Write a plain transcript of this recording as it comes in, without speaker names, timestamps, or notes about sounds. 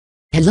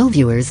Hello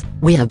viewers,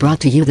 we have brought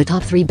to you the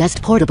top 3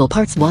 best portable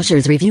parts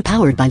washers review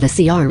powered by the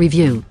CR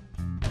Review.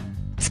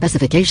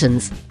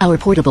 Specifications: our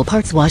portable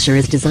parts washer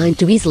is designed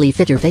to easily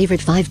fit your favorite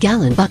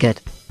 5-gallon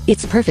bucket.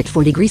 It's perfect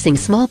for degreasing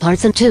small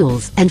parts and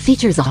tools, and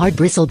features a hard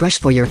bristle brush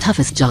for your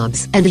toughest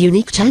jobs, and a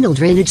unique channel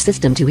drainage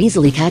system to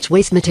easily catch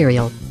waste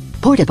material.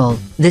 Portable: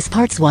 this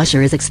parts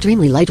washer is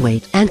extremely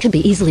lightweight, and can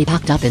be easily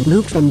packed up and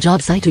moved from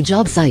job site to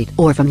job site,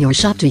 or from your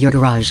shop to your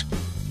garage.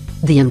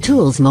 The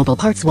M-Tools mobile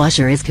parts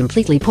washer is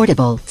completely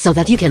portable, so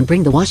that you can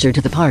bring the washer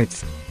to the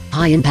parts.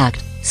 High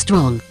impact,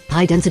 strong,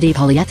 high-density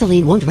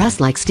polyethylene won't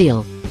rust like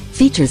steel.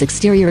 Features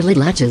exterior lid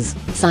latches,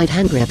 side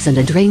hand grips and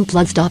a drain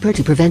plug stopper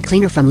to prevent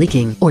cleaner from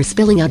leaking or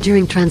spilling out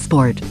during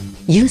transport.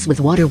 Use with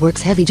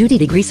Waterworks heavy-duty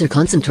degreaser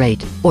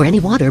concentrate, or any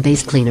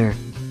water-based cleaner.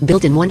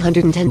 Built-in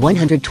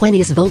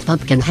 110-120 volt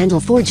pump can handle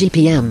 4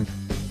 GPM.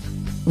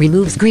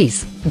 Removes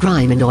grease,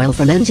 grime and oil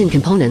from engine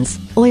components,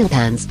 oil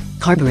pans,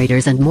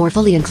 carburetors and more.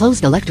 Fully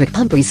enclosed electric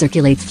pump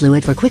recirculates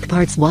fluid for quick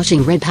parts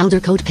washing. Red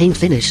powder coat paint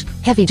finish,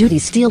 heavy-duty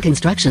steel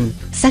construction,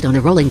 set on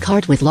a rolling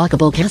cart with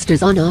lockable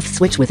casters. On-off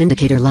switch with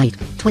indicator light,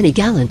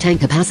 20-gallon tank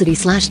capacity /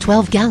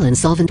 12-gallon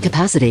solvent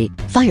capacity,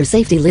 fire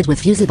safety lid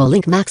with fusible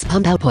link. Max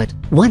pump output,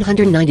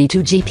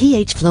 192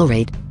 GPH flow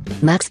rate.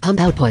 Max pump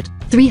output,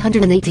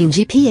 318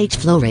 GPH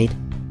flow rate.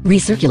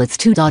 Recirculates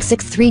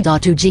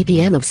 2.63.2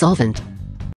 GPM of solvent.